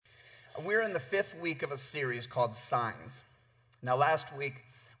We're in the 5th week of a series called Signs. Now, last week,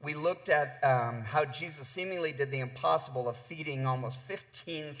 we looked at how Jesus seemingly did the impossible of feeding almost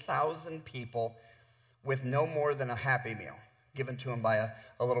 15,000 people with no more than a Happy Meal given to him by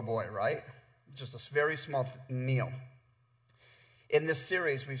a little boy, right? Just a very small meal. In this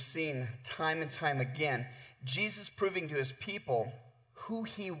series, we've seen time and time again Jesus proving to his people who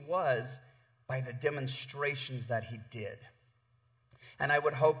he was by the demonstrations that he did. And I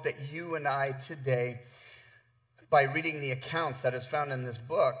would hope that you and I today, by reading the accounts that is found in this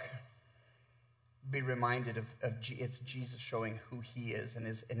book, be reminded of it's Jesus showing who he is and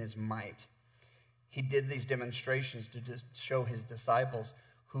his might. He did these demonstrations to show his disciples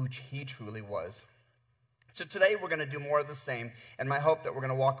who he truly was. So today we're going to do more of the same, and my hope that we're going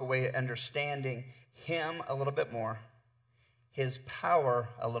to walk away understanding him a little bit more, his power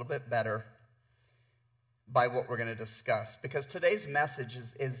a little bit better, by what we're going to discuss. Because today's message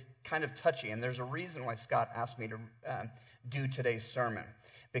is kind of touchy, and there's a reason why Scott asked me to do today's sermon.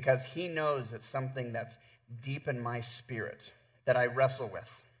 Because he knows it's something that's deep in my spirit that I wrestle with.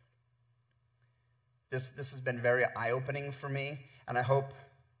 This has been very eye-opening for me, and I hope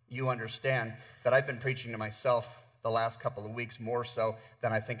you understand that I've been preaching to myself the last couple of weeks more so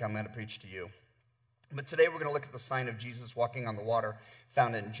than I think I'm going to preach to you. But today we're going to look at the sign of Jesus walking on the water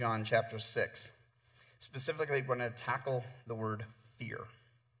found in John chapter 6. Specifically, we're going to tackle the word fear.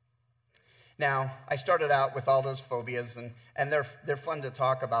 Now, I started out with all those phobias, and they're fun to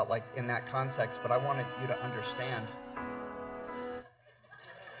talk about like in that context, but I wanted you to understand.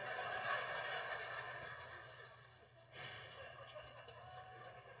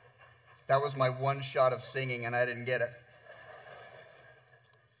 That was my one shot of singing, and I didn't get it.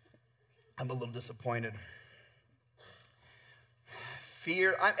 I'm a little disappointed.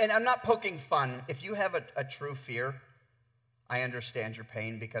 Fear, and I'm not poking fun. If you have a true fear, I understand your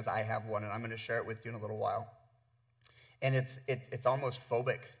pain because I have one, and I'm going to share it with you in a little while. And it's almost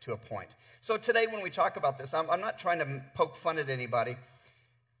phobic to a point. So today when we talk about this, I'm not trying to poke fun at anybody,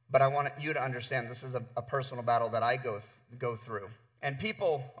 but I want you to understand this is a personal battle that I go through. And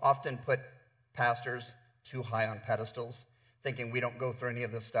people often put pastors too high on pedestals, thinking we don't go through any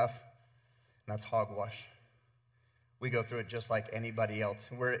of this stuff. And that's hogwash. We go through it just like anybody else.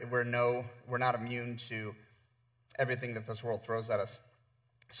 We're not immune to everything that this world throws at us.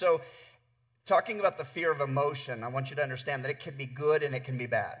 So, talking about the fear of emotion, I want you to understand that it can be good and it can be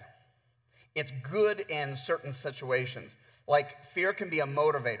bad. It's good in certain situations. Like fear can be a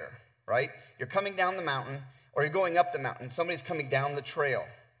motivator, right? You're coming down the mountain or you're going up the mountain. Somebody's coming down the trail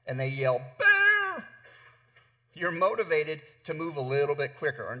and they yell, "Bear!" You're motivated to move a little bit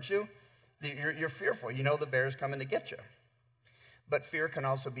quicker, aren't you? You're fearful. You know the bear's coming to get you. But fear can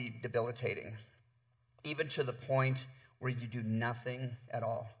also be debilitating, even to the point where you do nothing at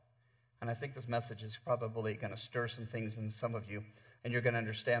all. And I think this message is probably going to stir some things in some of you, and you're going to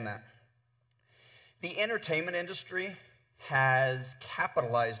understand that. The entertainment industry has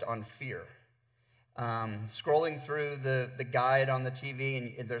capitalized on fear. Scrolling through the guide on the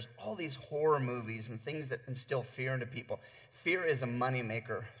TV, and there's all these horror movies and things that instill fear into people. Fear is a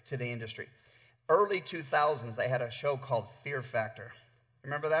moneymaker to the industry. Early 2000s, they had a show called Fear Factor.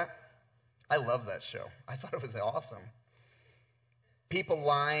 Remember that? I love that show. I thought it was awesome. People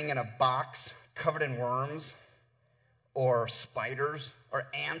lying in a box covered in worms, or spiders, or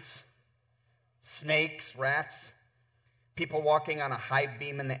ants, snakes, rats, people walking on a high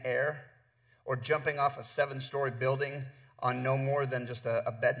beam in the air, or jumping off a 7-story building on no more than just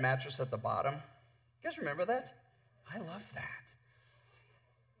a bed mattress at the bottom. You guys remember that? I love that.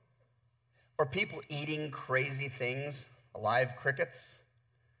 Or people eating crazy things, live crickets,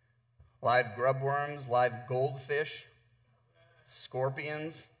 live grub worms, live goldfish,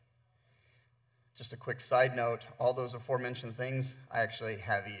 scorpions. Just a quick side note, all those aforementioned things I actually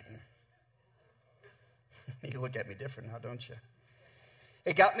have eaten. You look at me different now, don't you?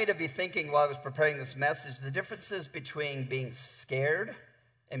 It got me to be thinking while I was preparing this message, the differences between being scared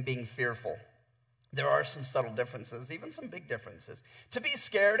and being fearful. There are some subtle differences, even some big differences. To be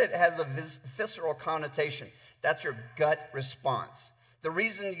scared, it has a visceral connotation. That's your gut response. The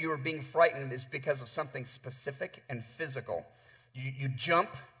reason you are being frightened is because of something specific and physical. You jump,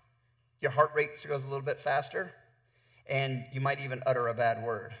 your heart rate goes a little bit faster, and you might even utter a bad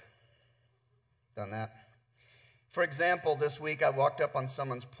word. Done that? For example, this week I walked up on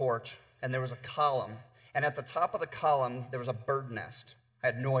someone's porch, and there was a column. And at the top of the column, there was a bird nest. I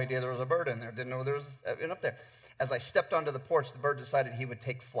had no idea there was a bird in there. Didn't know there was up there. As I stepped onto the porch, the bird decided he would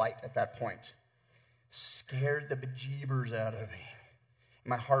take flight at that point. Scared the bejeebers out of me.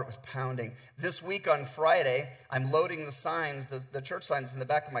 My heart was pounding. This week on Friday, I'm loading the signs, the church signs in the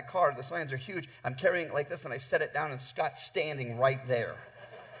back of my car. The signs are huge. I'm carrying it like this, and I set it down, and Scott's standing right there.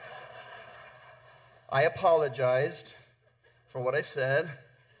 I apologized for what I said,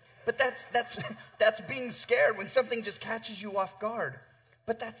 but that's being scared when something just catches you off guard.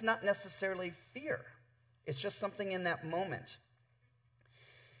 But that's not necessarily fear. It's just something in that moment.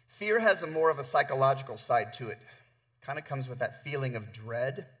 Fear has more of a psychological side to it. Kind of comes with that feeling of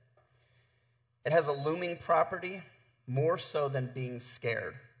dread. It has a looming property, more so than being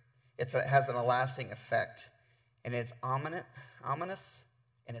scared. It has an lasting effect, and it's ominous,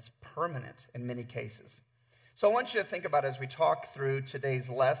 and it's permanent in many cases. So I want you to think about, as we talk through today's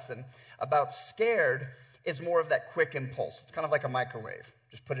lesson, about scared is more of that quick impulse. It's kind of like a microwave.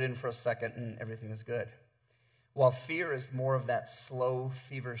 Just put it in for a second and everything is good. While fear is more of that slow,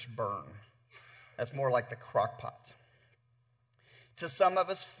 feverish burn. That's more like the crock pot. To some of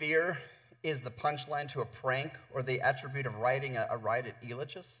us, fear is the punchline to a prank or the attribute of riding a ride at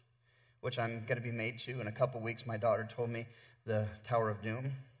Elitch's, which I'm going to be made to in a couple weeks. My daughter told me the Tower of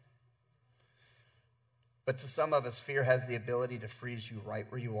Doom. But to some of us, fear has the ability to freeze you right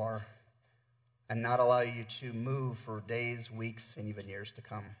where you are and not allow you to move for days, weeks, and even years to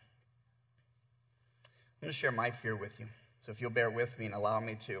come. I'm going to share my fear with you, so if you'll bear with me and allow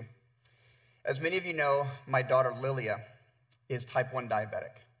me to. As many of you know, my daughter Lilia is type 1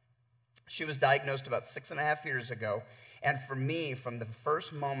 diabetic. She was diagnosed about 6.5 years ago, and for me, from the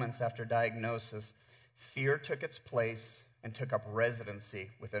first moments after diagnosis, fear took its place and took up residency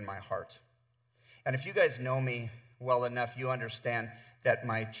within my heart. And if you guys know me well enough, you understand that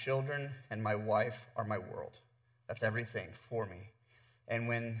my children and my wife are my world. That's everything for me. And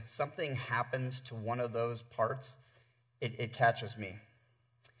when something happens to one of those parts, it catches me.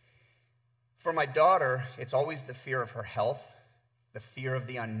 For my daughter, it's always the fear of her health, the fear of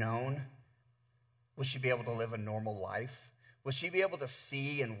the unknown. Will she be able to live a normal life? Will she be able to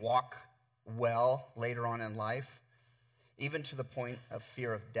see and walk well later on in life? Even to the point of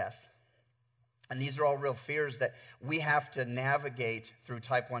fear of death. And these are all real fears that we have to navigate through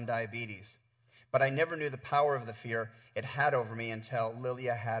type 1 diabetes. But I never knew the power of the fear it had over me until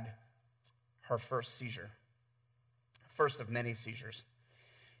Lilia had her first seizure. First of many seizures.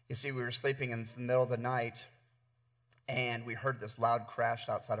 You see, we were sleeping in the middle of the night, and we heard this loud crash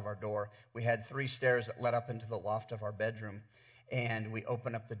outside of our door. We had 3 stairs that led up into the loft of our bedroom, and we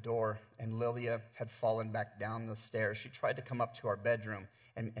opened up the door, and Lilia had fallen back down the stairs. She tried to come up to our bedroom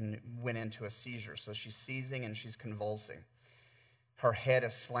and went into a seizure. So she's seizing and she's convulsing. Her head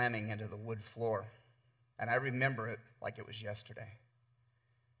is slamming into the wood floor. And I remember it like it was yesterday.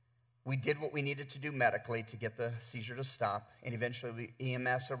 We did what we needed to do medically to get the seizure to stop, and eventually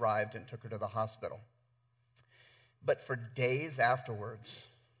EMS arrived and took her to the hospital. But for days afterwards,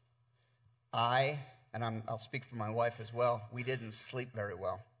 I'll speak for my wife as well, we didn't sleep very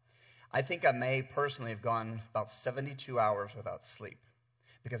well. I think I may personally have gone about 72 hours without sleep,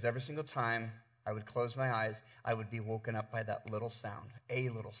 because every single time I would close my eyes, I would be woken up by that little sound, a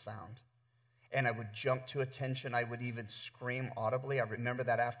little sound. And I would jump to attention. I would even scream audibly. I remember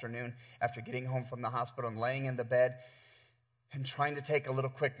that afternoon after getting home from the hospital and laying in the bed and trying to take a little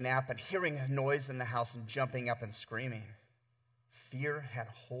quick nap and hearing a noise in the house and jumping up and screaming. Fear had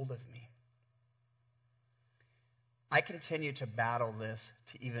hold of me. I continue to battle this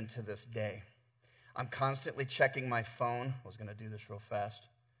even to this day. I'm constantly checking my phone. I was going to do this real fast.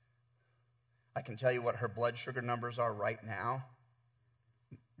 I can tell you what her blood sugar numbers are right now,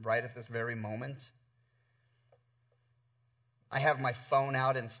 right at this very moment. I have my phone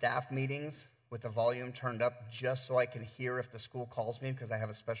out in staff meetings with the volume turned up just so I can hear if the school calls me, because I have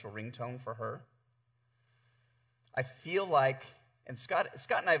a special ringtone for her. I feel like, and Scott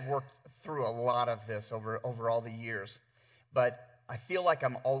and I have worked through a lot of this over all the years, but I feel like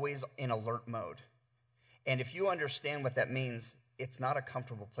I'm always in alert mode. And if you understand what that means, it's not a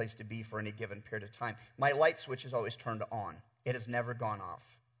comfortable place to be for any given period of time. My light switch is always turned on. It has never gone off.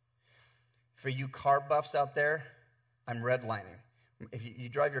 For you car buffs out there, I'm redlining. If you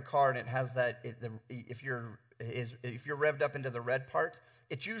drive your car and it has that, if you're revved up into the red part,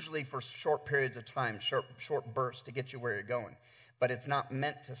 it's usually for short periods of time, short bursts to get you where you're going. But it's not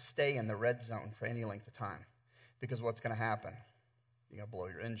meant to stay in the red zone for any length of time, because what's going to happen? You're going to blow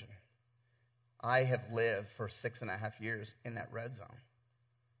your engine. I have lived for 6.5 years in that red zone.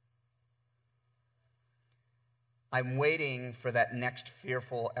 I'm waiting for that next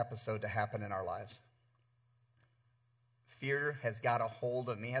fearful episode to happen in our lives. Fear has got a hold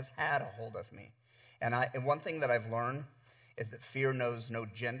of me, has had a hold of me. And one thing that I've learned is that fear knows no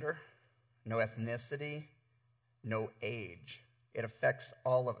gender, no ethnicity, no age. It affects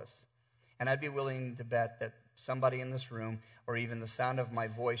all of us. And I'd be willing to bet that somebody in this room, or even the sound of my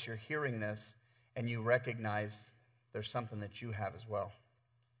voice, you're hearing this, and you recognize there's something that you have as well.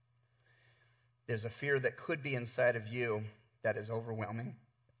 There's a fear that could be inside of you that is overwhelming.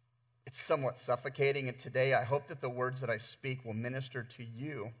 It's somewhat suffocating, and today I hope that the words that I speak will minister to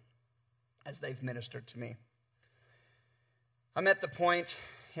you as they've ministered to me. I'm at the point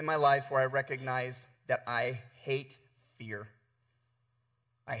in my life where I recognize that I hate fear.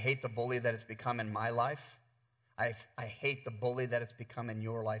 I hate the bully that it's become in my life. I hate the bully that it's become in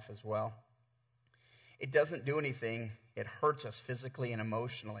your life as well. It doesn't do anything. It hurts us physically and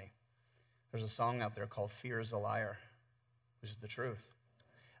emotionally. There's a song out there called Fear is a Liar, which is the truth.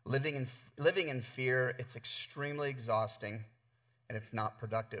 Living in fear, it's extremely exhausting, and it's not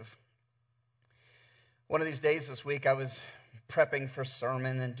productive. One of these days this week, I was prepping for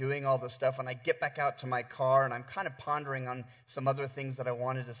sermon and doing all this stuff, and I get back out to my car, and I'm kind of pondering on some other things that I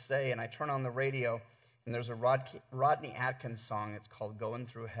wanted to say, and I turn on the radio, and there's a Rodney Atkins song. It's called Going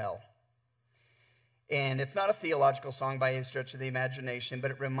Through Hell. And it's not a theological song by any stretch of the imagination,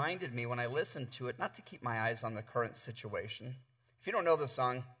 but it reminded me when I listened to it not to keep my eyes on the current situation. If you don't know the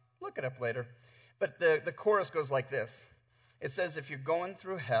song, look it up later. But the chorus goes like this. It says, if you're going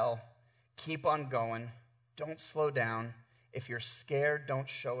through hell, keep on going. Don't slow down. If you're scared, don't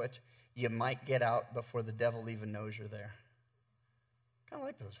show it. You might get out before the devil even knows you're there. Kind of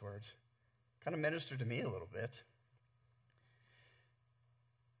like those words. Kind of ministered to me a little bit.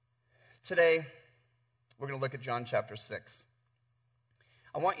 Today, we're going to look at John chapter 6.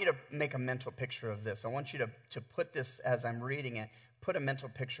 I want you to make a mental picture of this. I want you to put this, as I'm reading it, put a mental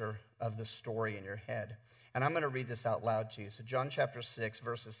picture of the story in your head. And I'm going to read this out loud to you. So John chapter 6,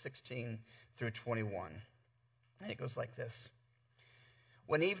 verses 16 through 21. And it goes like this.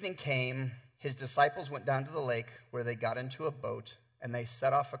 When evening came, his disciples went down to the lake where they got into a boat, and they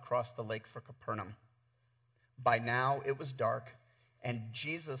set off across the lake for Capernaum. By now it was dark, and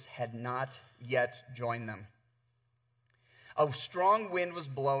Jesus had not yet joined them. A strong wind was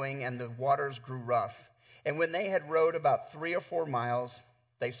blowing, and the waters grew rough. And when they had rowed about 3 or 4 miles,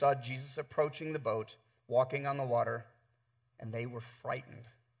 they saw Jesus approaching the boat, walking on the water, and they were frightened.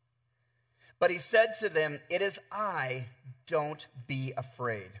 But he said to them, "It is I, don't be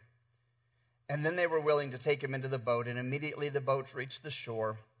afraid." And then they were willing to take him into the boat, and immediately the boat reached the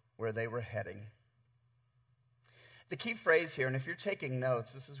shore where they were heading. The key phrase here, and if you're taking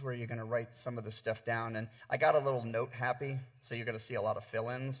notes, this is where you're going to write some of the stuff down. And I got a little note happy, so you're going to see a lot of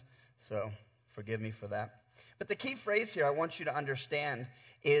fill-ins, so forgive me for that. But the key phrase here I want you to understand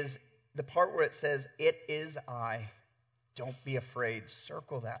is the part where it says, "It is I, don't be afraid."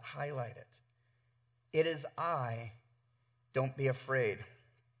 Circle that, highlight it. It is I, don't be afraid.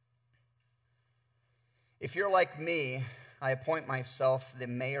 If you're like me, I appoint myself the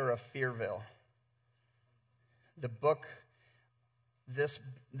mayor of Fearville. The book, this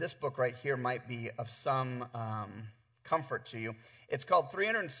book right here might be of some comfort to you. It's called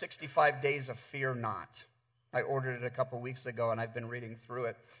 365 Days of Fear Not. I ordered it a couple weeks ago, and I've been reading through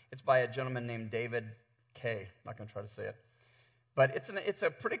it. It's by a gentleman named David Kay. I'm not going to try to say it. But it's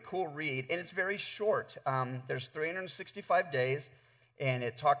a pretty cool read, and it's very short. There's 365 days, and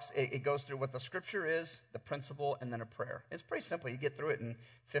it goes through what the scripture is, the principle, and then a prayer. It's pretty simple. You get through it in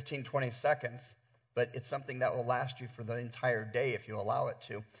 15, 20 seconds. But it's something that will last you for the entire day if you allow it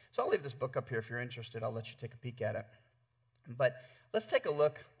to. So I'll leave this book up here if you're interested. I'll let you take a peek at it. But let's take a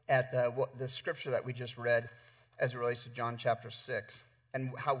look at the scripture that we just read as it relates to John chapter 6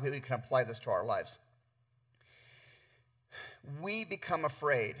 and how we can apply this to our lives. We become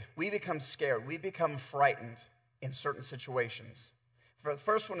afraid. We become scared. We become frightened in certain situations. The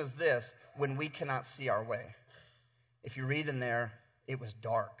first one is this, when we cannot see our way. If you read in there, it was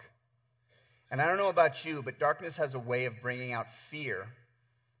dark. And I don't know about you, but darkness has a way of bringing out fear,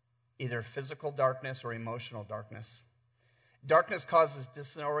 either physical darkness or emotional darkness. Darkness causes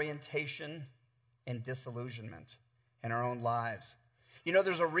disorientation and disillusionment in our own lives. You know,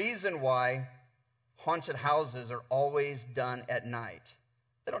 there's a reason why haunted houses are always done at night.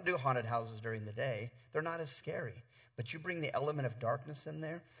 They don't do haunted houses during the day. They're not as scary. But you bring the element of darkness in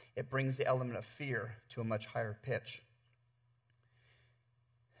there, it brings the element of fear to a much higher pitch.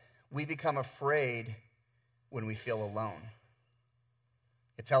 We become afraid when we feel alone.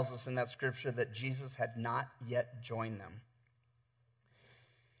 It tells us in that scripture that Jesus had not yet joined them.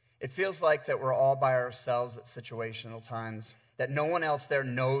 It feels like that we're all by ourselves at situational times, that no one else there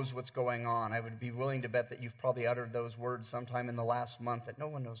knows what's going on. I would be willing to bet that you've probably uttered those words sometime in the last month, that no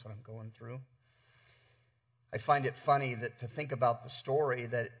one knows what I'm going through. I find it funny that to think about the story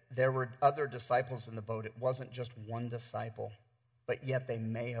that there were other disciples in the boat. It wasn't just one disciple. but yet they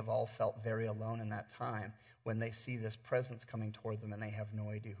may have all felt very alone in that time when they see this presence coming toward them and they have no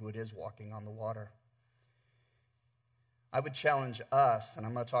idea who it is walking on the water. I would challenge us, and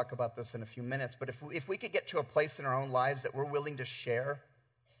I'm going to talk about this in a few minutes, but if we could get to a place in our own lives that we're willing to share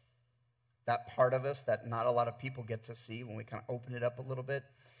that part of us that not a lot of people get to see when we kind of open it up a little bit,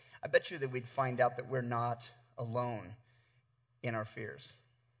 I bet you that we'd find out that we're not alone in our fears.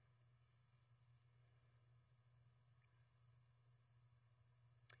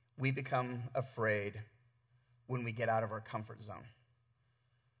 We become afraid when we get out of our comfort zone.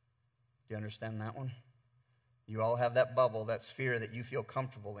 Do you understand that one? You all have that bubble, that sphere that you feel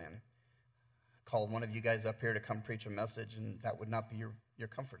comfortable in. I called one of you guys up here to come preach a message, and that would not be your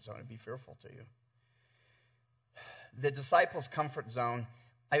comfort zone. It'd be fearful to you. The disciples' comfort zone,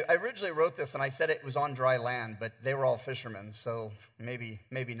 I originally wrote this, and I said it was on dry land, but they were all fishermen, so maybe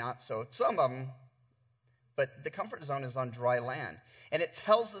not so. Some of them, but the comfort zone is on dry land. And it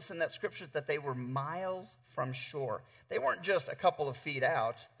tells us in that scripture that they were miles from shore. They weren't just a couple of feet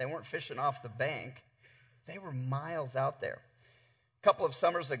out. They weren't fishing off the bank. They were miles out there. A couple of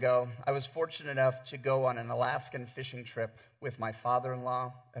summers ago, I was fortunate enough to go on an Alaskan fishing trip with my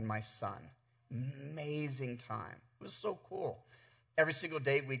father-in-law and my son. Amazing time. It was so cool. Every single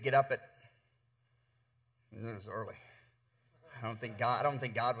day we'd get up it was early. I don't think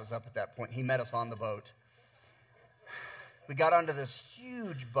God was up at that point. He met us on the boat. We got onto this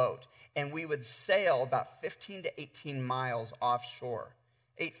huge boat, and we would sail about 15 to 18 miles offshore.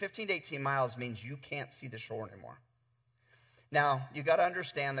 15 to 18 miles means you can't see the shore anymore. Now, you got to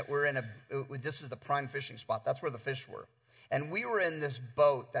understand that this is the prime fishing spot. That's where the fish were. And we were in this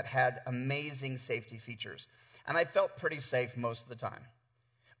boat that had amazing safety features. And I felt pretty safe most of the time.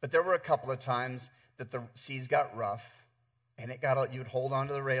 But there were a couple of times that the seas got rough, and you'd hold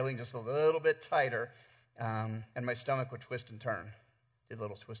onto the railing just a little bit tighter, and my stomach would twist and turn. Did a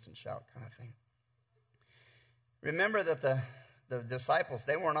little twist and shout kind of thing. Remember that the disciples,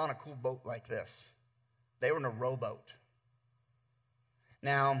 they weren't on a cool boat like this. They were in a rowboat.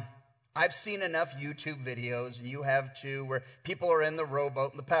 Now, I've seen enough YouTube videos, and you have too, where people are in the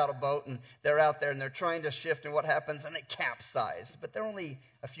rowboat and the paddle boat, and they're out there and they're trying to shift, and what happens? And they capsize. But they're only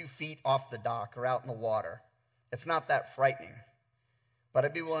a few feet off the dock or out in the water. It's not that frightening. But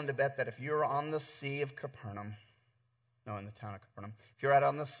I'd be willing to bet that if you're on the Sea of Capernaum, in the town of Capernaum, if you're out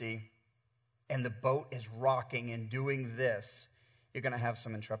on the sea and the boat is rocking and doing this, you're going to have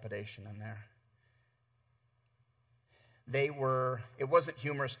some intrepidation in there. It wasn't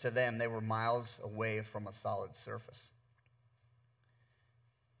humorous to them. They were miles away from a solid surface.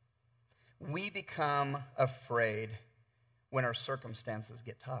 We become afraid when our circumstances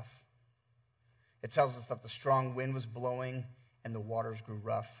get tough. It tells us that the strong wind was blowing and the waters grew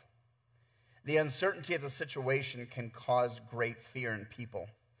rough. The uncertainty of the situation can cause great fear in people.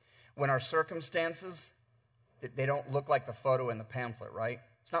 When our circumstances, they don't look like the photo in the pamphlet, right?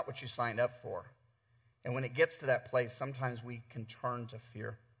 It's not what you signed up for. And when it gets to that place, sometimes we can turn to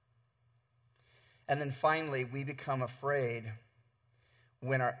fear. And then finally, we become afraid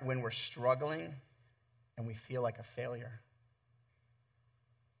when we're struggling and we feel like a failure.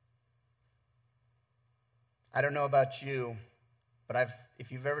 I don't know about you, but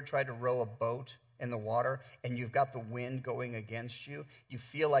if you've ever tried to row a boat in the water and you've got the wind going against you, you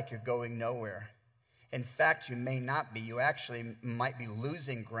feel like you're going nowhere. In fact, you may not be. You actually might be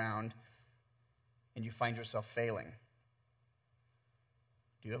losing ground, and you find yourself failing.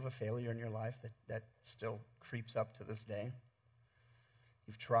 Do you have a failure in your life that still creeps up to this day?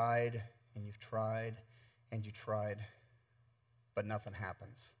 You've tried, and you've tried, and you tried, but nothing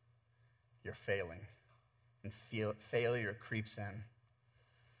happens. You're failing, and failure creeps in.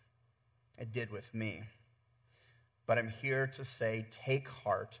 It did with me. But I'm here to say, take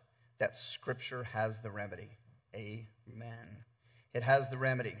heart that Scripture has the remedy. Amen. It has the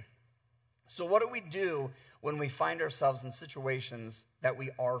remedy. So what do we do when we find ourselves in situations that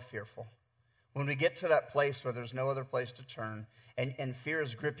we are fearful? When we get to that place where there's no other place to turn and fear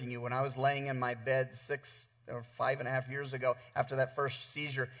is gripping you. When I was laying in my bed 6 or 5.5 years ago after that first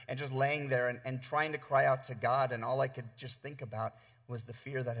seizure and just laying there and trying to cry out to God, and all I could just think about was the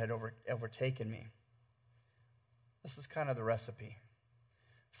fear that had overtaken me. This is kind of the recipe.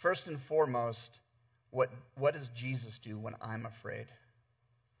 First and foremost, what does Jesus do when I'm afraid?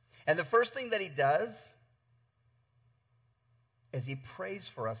 And the first thing that he does is he prays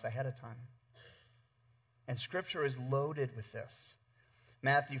for us ahead of time. And Scripture is loaded with this.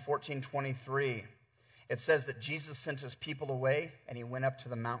 Matthew 14:23, it says that Jesus sent his people away and he went up to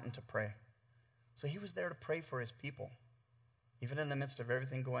the mountain to pray. So he was there to pray for his people. Even in the midst of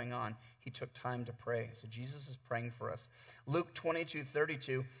everything going on, he took time to pray. So Jesus is praying for us. Luke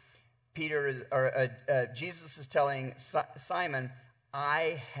 22:32, Jesus is telling Simon,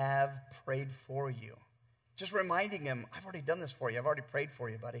 I have prayed for you. Just reminding him, I've already done this for you. I've already prayed for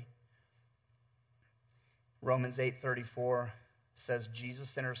you, buddy. Romans 8:34 says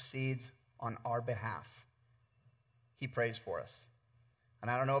Jesus intercedes on our behalf. He prays for us. And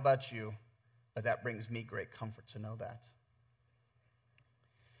I don't know about you, but that brings me great comfort to know that.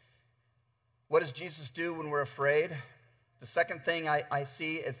 What does Jesus do when we're afraid? The second thing I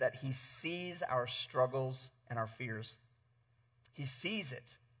see is that he sees our struggles and our fears. He sees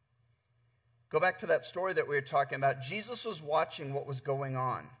it. Go back to that story that we were talking about. Jesus was watching what was going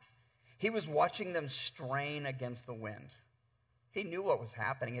on. He was watching them strain against the wind. He knew what was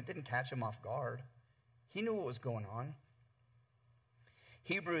happening. It didn't catch him off guard. He knew what was going on.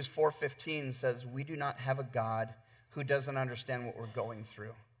 Hebrews 4:15 says, we do not have a God who doesn't understand what we're going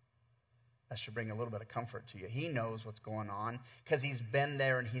through. That should bring a little bit of comfort to you. He knows what's going on because he's been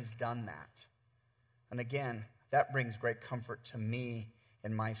there and he's done that. And again, that brings great comfort to me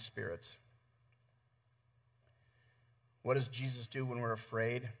in my spirit. What does Jesus do when we're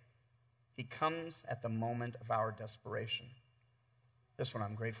afraid? He comes at the moment of our desperation. This one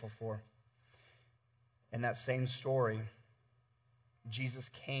I'm grateful for. In that same story, Jesus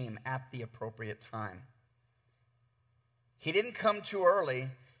came at the appropriate time. He didn't come too early,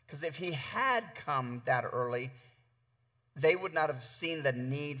 because if he had come that early, they would not have seen the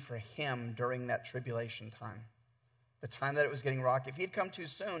need for him during that tribulation time. The time that it was getting rocky. If he'd come too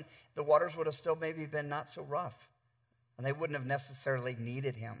soon, the waters would have still maybe been not so rough. And they wouldn't have necessarily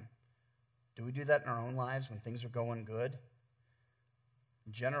needed him. Do we do that in our own lives when things are going good?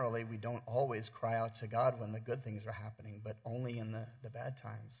 Generally, we don't always cry out to God when the good things are happening, but only in the bad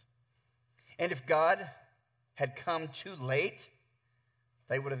times. And if God had come too late,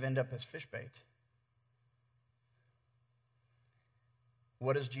 they would have ended up as fish bait.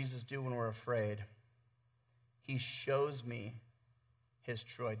 What does Jesus do when we're afraid? He shows me his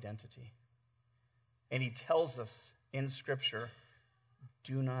true identity. And he tells us in Scripture,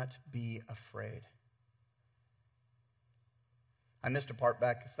 do not be afraid. I missed a part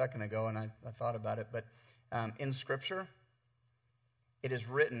back a second ago, and I thought about it, but in Scripture, it is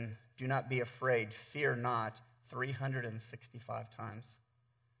written, do not be afraid, fear not, 365 times.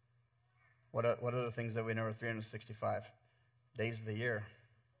 What are the things that we know are 365? Days of the year.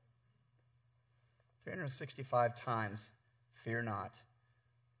 365 times, fear not,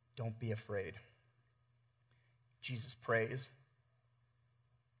 don't be afraid. Jesus prays.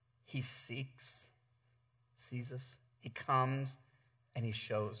 He seeks, sees us. He comes, and he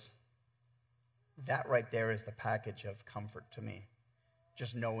shows. That right there is the package of comfort to me.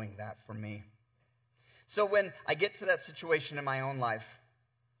 Just knowing that for me. So when I get to that situation in my own life,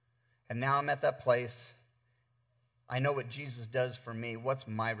 and now I'm at that place, I know what Jesus does for me. What's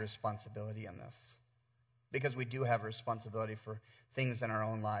my responsibility in this? Because we do have a responsibility for things in our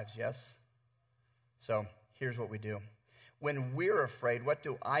own lives, yes? So here's what we do. When we're afraid, what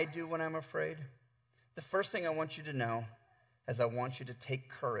do I do when I'm afraid? The first thing I want you to know is I want you to take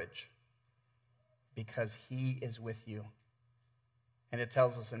courage because he is with you. And it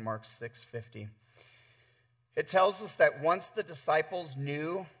tells us in Mark 6:50. It tells us that once the disciples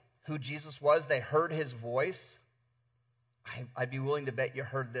knew who Jesus was, they heard his voice. I'd be willing to bet you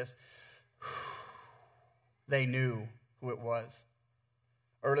heard this. They knew who it was.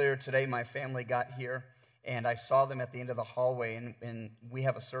 Earlier today, my family got here, and I saw them at the end of the hallway, and we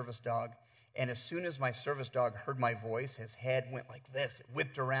have a service dog. And as soon as my service dog heard my voice, his head went like this. It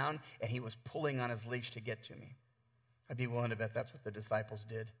whipped around, and he was pulling on his leash to get to me. I'd be willing to bet that's what the disciples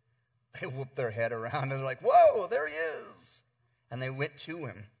did. They whooped their head around, and they're like, whoa, there he is. And they went to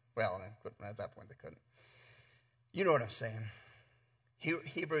him. Well, at that point, they couldn't. You know what I'm saying.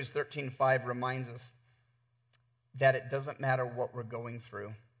 Hebrews 13:5 reminds us that it doesn't matter what we're going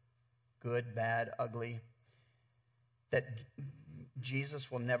through, good, bad, ugly, that Jesus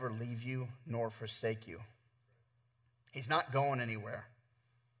will never leave you nor forsake you. He's not going anywhere.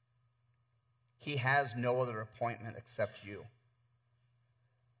 He has no other appointment except you.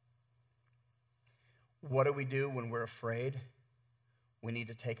 What do we do when we're afraid? We need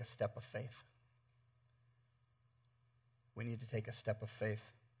to take a step of faith. We need to take a step of faith.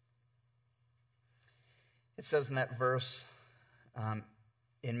 It says in that verse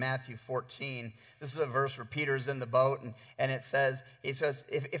in Matthew 14, this is a verse where Peter's in the boat, and it says,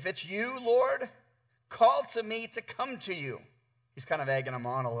 if it's you, Lord, call to me to come to you. He's kind of egging him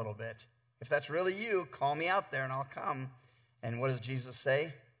on a little bit. If that's really you, call me out there and I'll come. And what does Jesus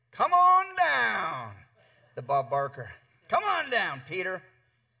say? Come on down. The Bob Barker. Come on down, Peter.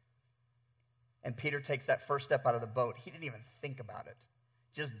 And Peter takes that first step out of the boat. He didn't even think about it.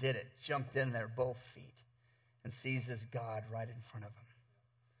 Just did it. Jumped in there, both feet, and sees his God right in front of him.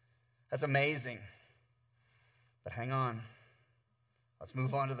 That's amazing. But hang on. Let's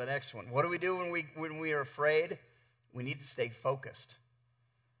move on to the next one. What do we do when we are afraid? We need to stay focused.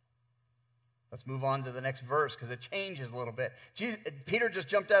 Let's move on to the next verse because it changes a little bit. Peter just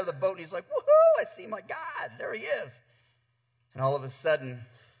jumped out of the boat and he's like, woohoo, I see my God. There he is. And all of a sudden,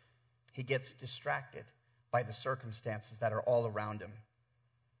 he gets distracted by the circumstances that are all around him.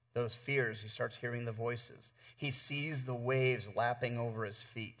 Those fears, he starts hearing the voices. He sees the waves lapping over his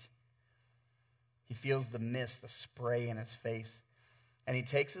feet. He feels the mist, the spray in his face. And he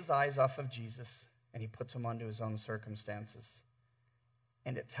takes his eyes off of Jesus and he puts them onto his own circumstances.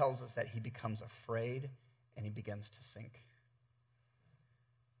 And it tells us that he becomes afraid and he begins to sink.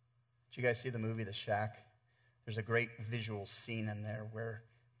 Did you guys see the movie The Shack? There's a great visual scene in there where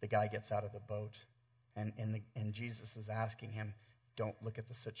the guy gets out of the boat and Jesus is asking him, don't look at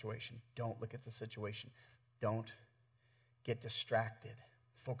the situation. Don't look at the situation. Don't get distracted.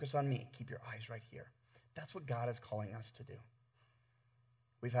 Focus on me. Keep your eyes right here. That's what God is calling us to do.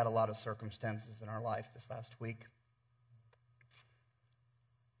 We've had a lot of circumstances in our life this last week.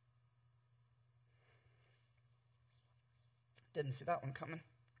 Didn't see that one coming.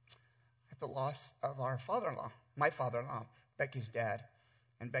 At the loss of our father-in-law, my father-in-law, Becky's dad,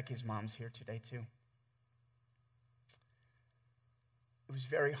 and Becky's mom's here today too. It was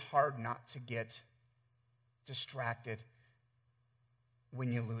very hard not to get distracted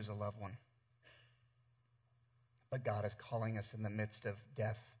when you lose a loved one. But God is calling us in the midst of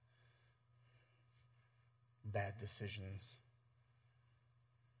death, bad decisions,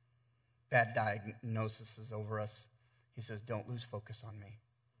 bad diagnoses over us. He says, don't lose focus on me.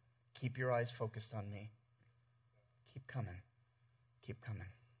 Keep your eyes focused on me. Keep coming. Keep coming.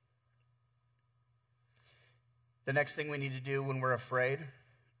 The next thing we need to do when we're afraid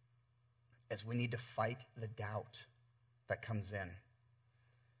is we need to fight the doubt that comes in.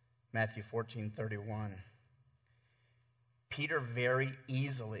 Matthew 14:31. Peter very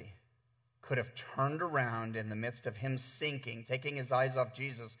easily could have turned around in the midst of him sinking, taking his eyes off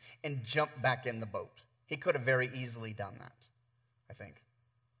Jesus, and jumped back in the boat. He could have very easily done that, I think.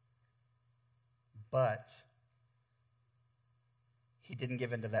 But he didn't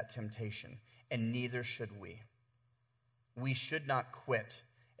give in to that temptation, and neither should we. We should not quit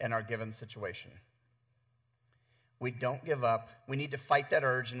in our given situation. We don't give up. We need to fight that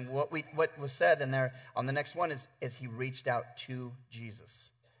urge. And what was said in there on the next one is he reached out to Jesus.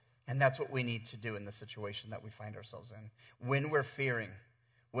 And that's what we need to do in the situation that we find ourselves in. When we're fearing,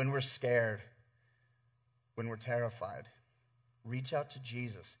 when we're scared, when we're terrified, reach out to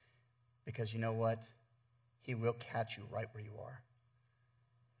Jesus. Because you know what? He will catch you right where you are.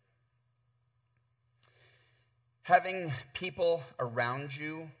 Having people around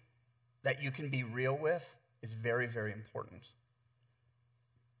you that you can be real with is very, very important.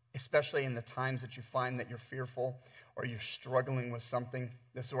 Especially in the times that you find that you're fearful or you're struggling with something.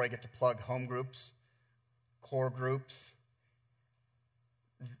 This is where I get to plug home groups, core groups.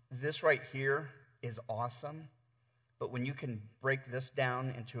 This right here is awesome. But when you can break this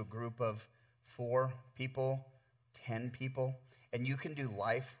down into a group of 4 people, 10 people, and you can do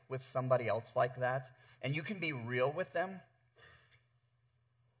life with somebody else like that, and you can be real with them,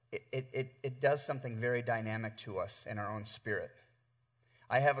 it does something very dynamic to us in our own spirit.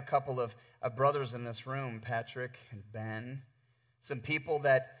 I have a couple of brothers in this room, Patrick and Ben, some people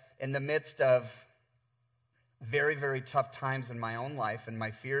that in the midst of very, very tough times in my own life and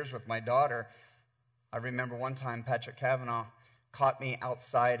my fears with my daughter, I remember one time Patrick Kavanaugh caught me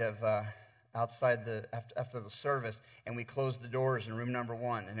outside after the service, and we closed the doors in room number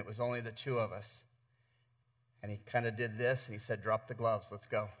 1, and it was only the 2 of us. And he kind of did this, and he said, drop the gloves, let's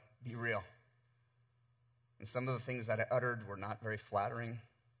go, be real. And some of the things that I uttered were not very flattering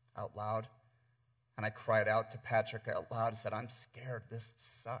out loud. And I cried out to Patrick out loud and said, I'm scared, this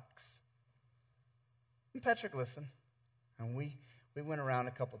sucks. And Patrick listened, and we went around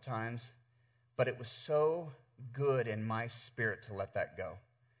a couple times, but it was so good in my spirit to let that go.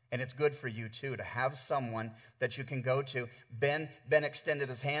 And it's good for you, too, to have someone that you can go to. Ben extended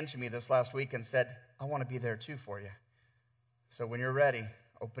his hand to me this last week and said, I want to be there, too, for you. So when you're ready,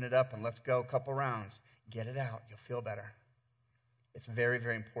 open it up and let's go a couple rounds. Get it out. You'll feel better. It's very,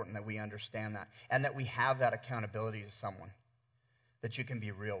 very important that we understand that and that we have that accountability to someone that you can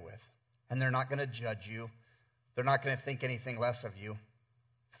be real with. And they're not going to judge you. They're not going to think anything less of you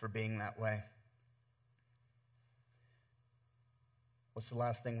for being that way. What's the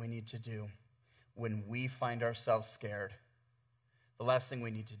last thing we need to do? when we find ourselves scared, the last thing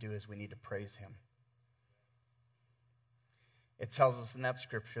we need to do is we need to praise him. It tells us in that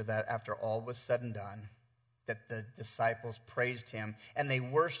scripture that after all was said and done, that the disciples praised him and they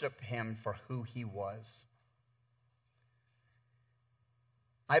worshiped him for who he was.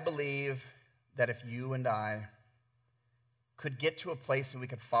 I believe that if you and I could get to a place that we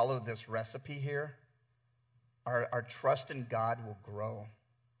could follow this recipe here, our trust in God will grow.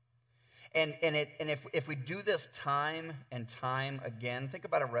 And if we do this time and time again, think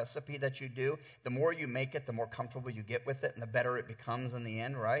about a recipe that you do. The more you make it, the more comfortable you get with it, and the better it becomes in the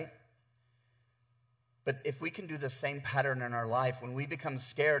end, right? But if we can do the same pattern in our life, when we become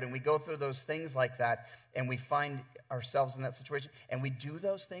scared and we go through those things like that, and we find ourselves in that situation, and we do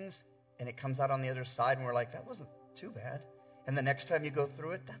those things, and it comes out on the other side, and we're like, that wasn't too bad. And the next time you go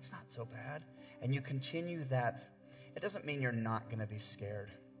through it, that's not so bad. And you continue that. It doesn't mean you're not going to be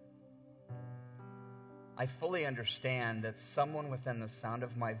scared. I fully understand that someone within the sound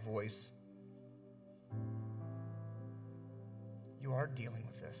of my voice, you are dealing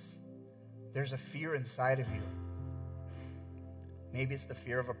with this. There's a fear inside of you. Maybe it's the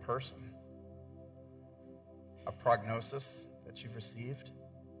fear of a person, a prognosis that you've received,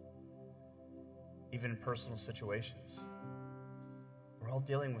 even in personal situations. We're all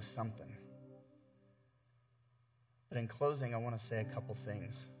dealing with something. But in closing, I want to say a couple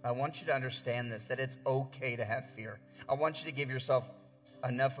things. I want you to understand this, that it's okay to have fear. I want you to give yourself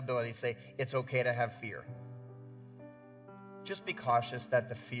enough ability to say, it's okay to have fear. Just be cautious that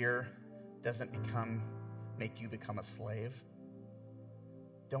the fear doesn't make you become a slave.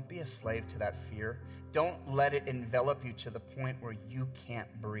 Don't be a slave to that fear. Don't let it envelop you to the point where you can't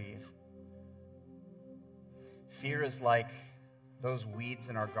breathe. Fear is like those weeds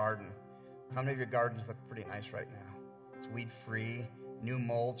in our garden. How many of your gardens look pretty nice right now? It's weed-free, new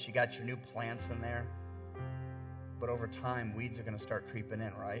mulch, you got your new plants in there. But over time, weeds are going to start creeping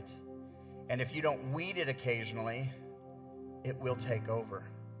in, right? And if you don't weed it occasionally, it will take over.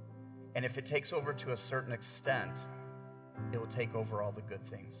 And if it takes over to a certain extent, it will take over all the good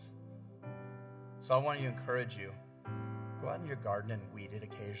things. So I want to encourage you, go out in your garden and weed it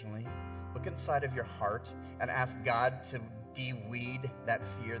occasionally. Look inside of your heart and ask God to de-weed that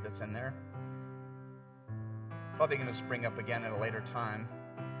fear that's in there. Probably going to spring up again at a later time.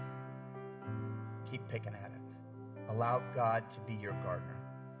 Keep picking at it. Allow God to be your gardener.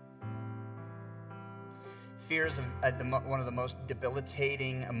 Fear is one of the most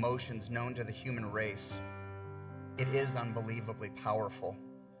debilitating emotions known to the human race. It is unbelievably powerful.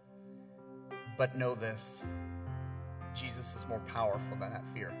 But know this, Jesus is more powerful than that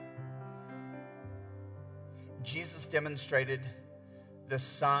fear. Jesus demonstrated the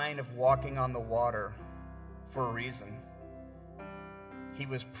sign of walking on the water for a reason. He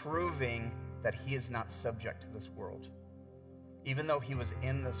was proving that he is not subject to this world. Even though he was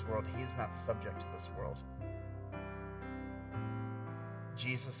in this world, he is not subject to this world.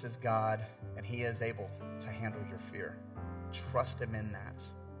 Jesus is God, and he is able to handle your fear. Trust him in that.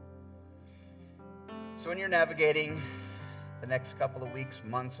 So when you're navigating the next couple of weeks,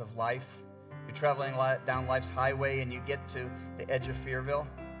 months of life, you're traveling down life's highway and you get to the edge of Fearville,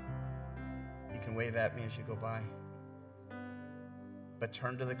 you can wave at me as you go by. But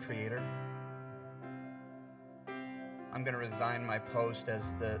turn to the Creator. I'm going to resign my post as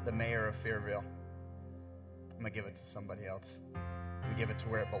the mayor of Fearville. I'm going to give it to somebody else. I'm going to give it to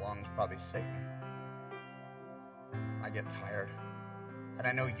where it belongs, probably Satan. I get tired. And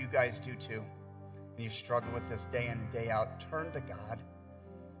I know you guys do too. And you struggle with this day in and day out. Turn to God.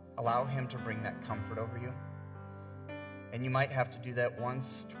 Allow him to bring that comfort over you. And you might have to do that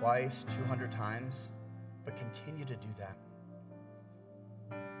once, twice, 200 times. But continue to do that.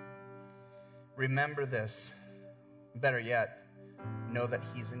 Remember this. Better yet, know that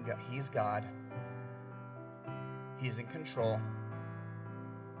He's God. He's in control.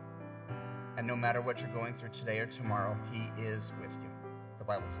 And no matter what you're going through today or tomorrow, He is with you. The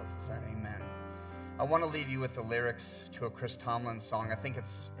Bible tells us that. Amen. I want to leave you with the lyrics to a Chris Tomlin song. I think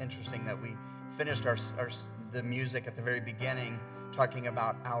it's interesting that we finished the music at the very beginning talking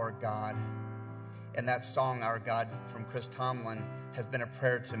about our God. And that song, Our God, from Chris Tomlin, has been a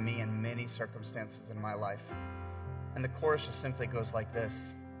prayer to me in many circumstances in my life. And the chorus just simply goes like this.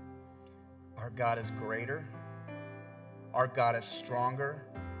 Our God is greater. Our God is stronger.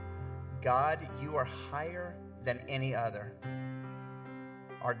 God, you are higher than any other.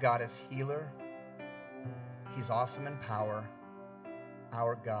 Our God is healer. He's awesome in power.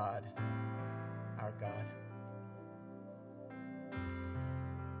 Our God. Our God.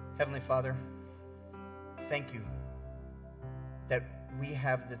 Heavenly Father, thank you that we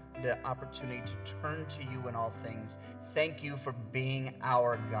have the opportunity to turn to you in all things. Thank you for being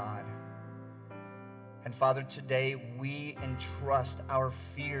our God. And Father, today we entrust our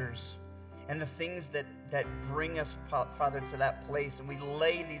fears and the things that bring us, Father, to that place, and we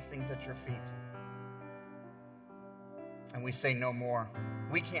lay these things at your feet. And we say no more.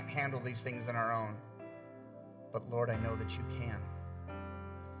 We can't handle these things on our own. But Lord, I know that you can.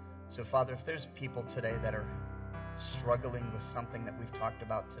 So Father, if there's people today that are struggling with something that we've talked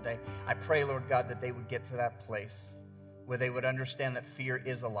about today, I pray, Lord God, that they would get to that place where they would understand that fear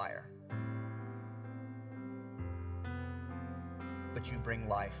is a liar. But you bring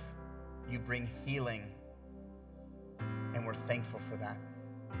life. You bring healing. And we're thankful for that.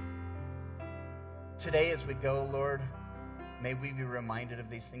 Today as we go, Lord, may we be reminded of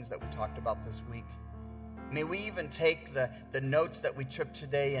these things that we talked about this week. May we even take the notes that we took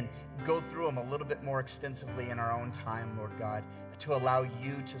today and go through them a little bit more extensively in our own time, Lord God, to allow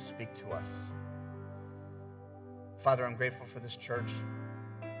you to speak to us. Father, I'm grateful for this church.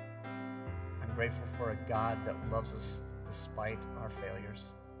 I'm grateful for a God that loves us despite our failures.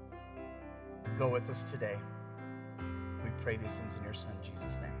 Go with us today. We pray these things in your Son,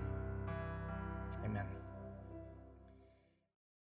 Jesus' name. Amen.